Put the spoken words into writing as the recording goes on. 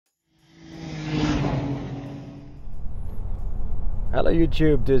Hello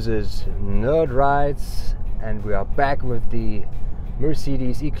YouTube, this is Nerd Rides and we are back with the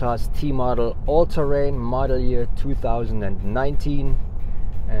Mercedes E-Class T model all-terrain model year 2019,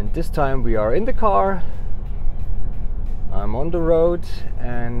 and this time we are in the car. I'm on the road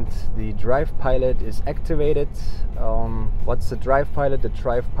and the Drive Pilot is activated. What's the Drive Pilot? The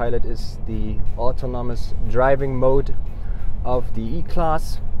Drive Pilot is the autonomous driving mode of the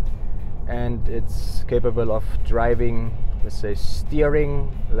E-Class, and it's capable of driving, let's say,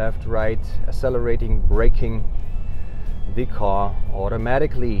 steering, left, right, accelerating, braking the car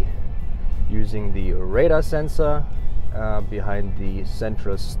automatically using the radar sensor behind the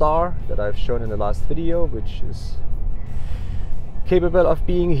central star that I've shown in the last video, which is capable of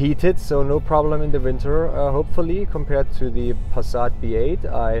being heated, so no problem in the winter, hopefully, compared to the Passat B8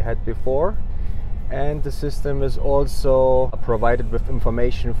 I had before. And the system is also provided with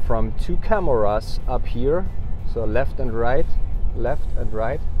information from two cameras up here, so left and right,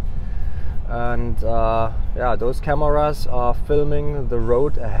 and yeah, those cameras are filming the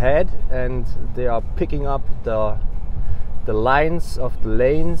road ahead, and they are picking up the lines of the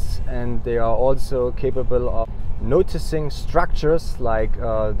lanes, and they are also capable of noticing structures like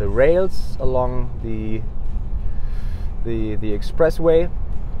the rails along the expressway,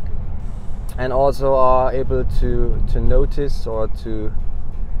 and also are able to notice or to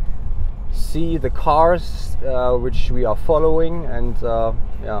see the cars which we are following, and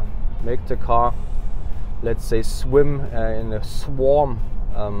yeah, make the car, let's say, swim in a swarm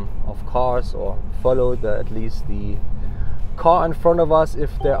of cars, or follow at least the car in front of us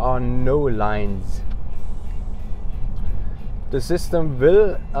if there are no lines. The system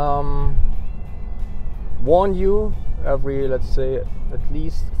will warn you every, let's say, at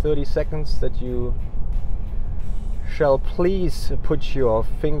least 30 seconds that you shall please put your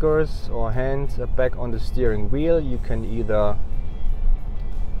fingers or hand back on the steering wheel. You can either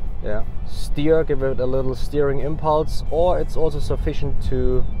steer, give it a little steering impulse, or it's also sufficient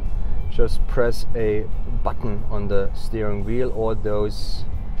to just press a button on the steering wheel or those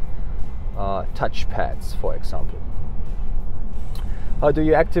touch pads, for example. How do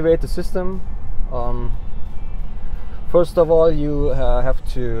you activate the system? First of all, you have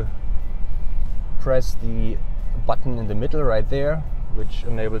to press the button in the middle right there, which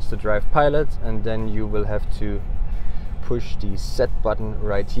enables the Drive Pilot, and then you will have to push the set button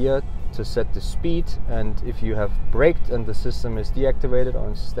right here to set the speed. And if you have braked and the system is deactivated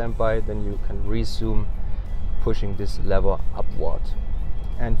on standby, then you can resume pushing this lever upward.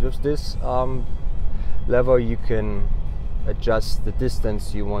 And with this lever you can adjust the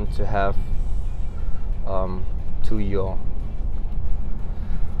distance you want to have to your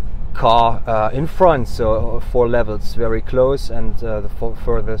car in front, so 4 levels, very close, and the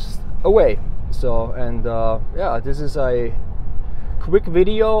furthest away. So, and yeah, this is a quick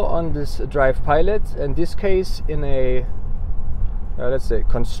video on this Drive Pilot. In this case, in a let's say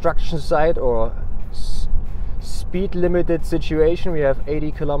construction site or speed limited situation, we have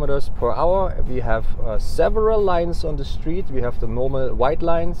 80 kilometers per hour. We have several lines on the street. We have the normal white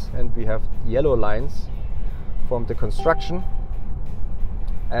lines and we have yellow lines from the construction.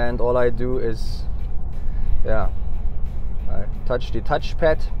 And all I do is, I touch the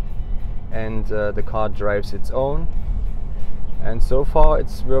touchpad, and the car drives its own. And so far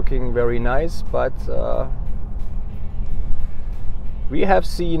it's working very nice, but we have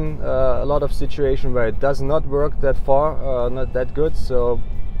seen a lot of situations where it does not work that far, not that good. So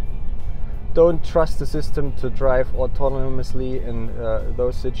don't trust the system to drive autonomously in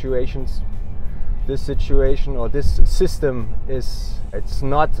those situations. This situation or this system is, it's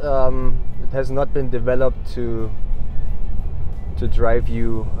not, it has not been developed to drive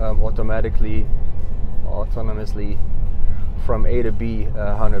you automatically, autonomously from A to B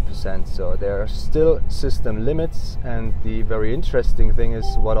 100%. So there are still system limits, and the very interesting thing is,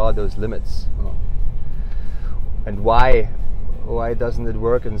 what are those limits, and why doesn't it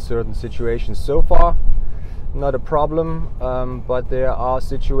work in certain situations? So far not a problem, but there are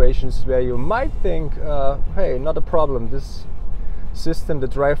situations where you might think, hey, not a problem, this system, the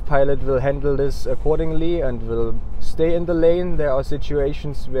Drive Pilot, will handle this accordingly and will stay in the lane. There are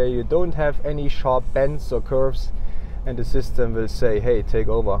situations where you don't have any sharp bends or curves, and the system will say, hey, take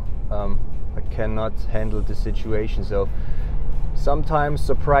over, I cannot handle the situation. So sometimes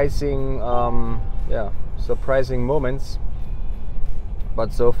surprising surprising moments,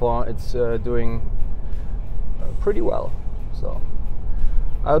 but so far it's doing pretty well. So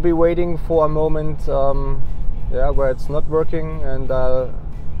I'll be waiting for a moment where it's not working, and I'll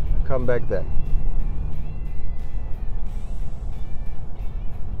come back then.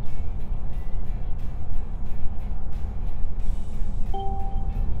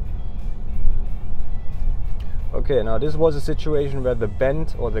 Okay, now this was a situation where the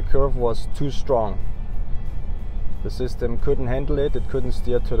bend or the curve was too strong. The system couldn't handle it, it couldn't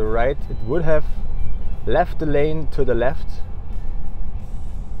steer to the right. It would have left the lane to the left.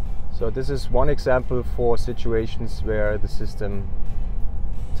 So this is one example for situations where the system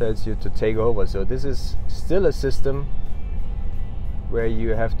tells you to take over. So this is still a system where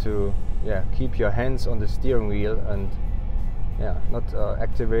you have to keep your hands on the steering wheel and not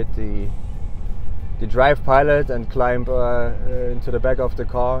activate the drive pilot and climb into the back of the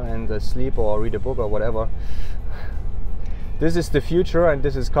car and sleep or read a book or whatever. This is the future and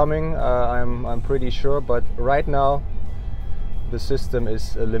this is coming, I'm pretty sure, but right now the system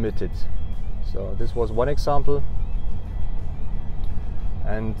is limited. So this was one example,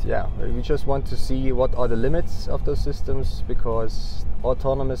 and we just want to see what are the limits of those systems, because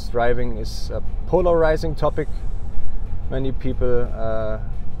autonomous driving is a polarizing topic. Many people,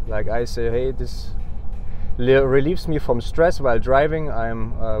 like I say, hey, this relieves me from stress while driving.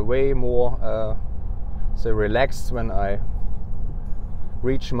 I'm way more say relaxed when I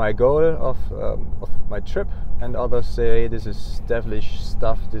reach my goal of my trip, and others say, hey, this is devilish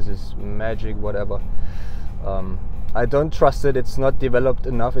stuff, this is magic, whatever. I don't trust it. It's not developed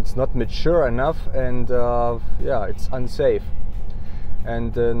enough, it's not mature enough, and it's unsafe.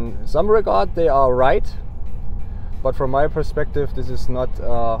 And in some regard they are right, but from my perspective this is not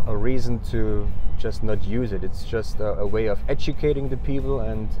a reason to just not use it. It's just a way of educating the people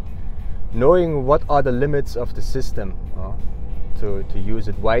and knowing what are the limits of the system, to use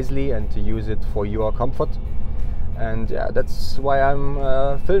it wisely and to use it for your comfort. And that's why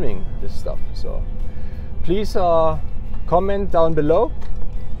I'm filming this stuff. So please comment down below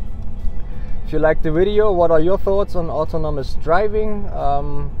if you like the video. What are your thoughts on autonomous driving?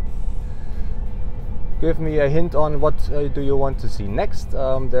 Give me a hint on what do you want to see next.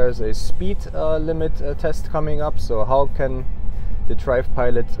 There's a speed limit test coming up, so how can the drive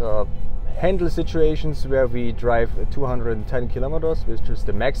pilot handle situations where we drive 210 kilometers, which is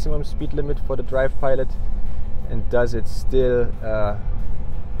the maximum speed limit for the drive pilot, and does it still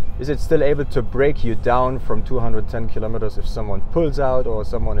is it still able to break you down from 210 kilometers if someone pulls out or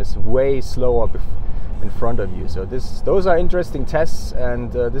someone is way slower in front of you? So those are interesting tests,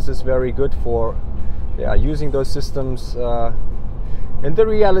 and this is very good for using those systems in the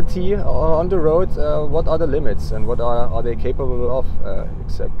reality on the road. What are the limits and what are they capable of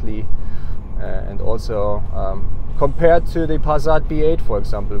exactly? And also compared to the Passat B8, for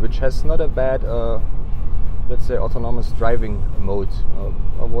example, which has not a bad let's say autonomous driving mode.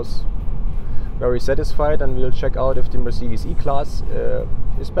 I was very satisfied, and we'll check out if the Mercedes E-Class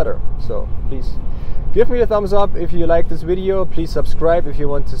is better. So please give me a thumbs up if you like this video. Please subscribe if you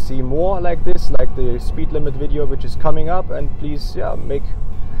want to see more like this, like the speed limit video which is coming up, and please make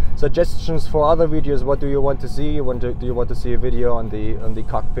suggestions for other videos. What do you want to see? Do you want to see a video on the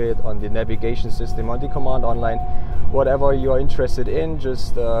cockpit, on the navigation system, on the command online? Whatever you are interested in,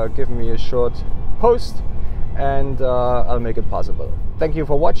 just give me a short post and I'll make it possible. Thank you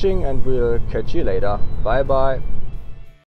for watching, and we'll catch you later. Bye bye.